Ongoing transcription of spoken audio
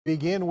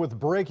Begin with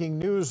breaking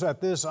news at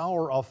this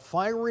hour. A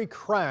fiery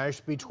crash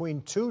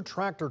between two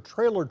tractor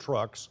trailer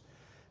trucks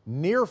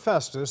near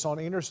Festus on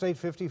Interstate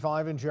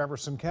 55 in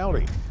Jefferson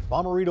County.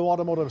 Bomarito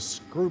Automotive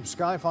Group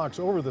Skyfox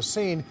over the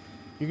scene.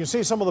 You can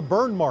see some of the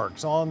burn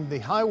marks on the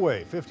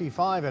highway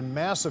 55 and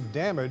massive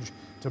damage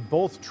to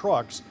both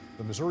trucks.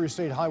 The Missouri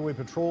State Highway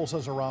Patrol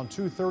says around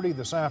 2:30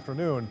 this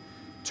afternoon,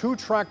 two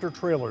tractor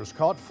trailers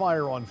caught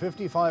fire on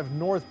 55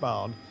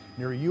 northbound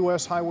near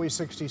US Highway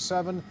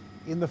 67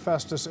 in the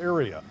Festus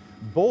area.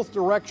 Both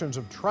directions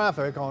of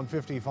traffic on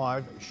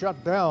 55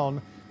 shut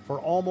down for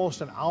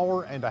almost an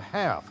hour and a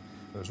half.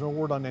 There's no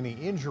word on any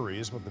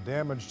injuries, but the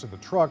damage to the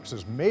trucks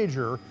is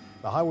major.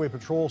 The Highway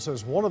Patrol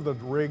says one of the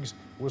rigs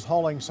was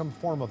hauling some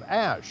form of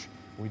ash.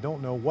 We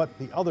don't know what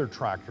the other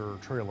tractor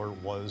trailer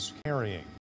was carrying.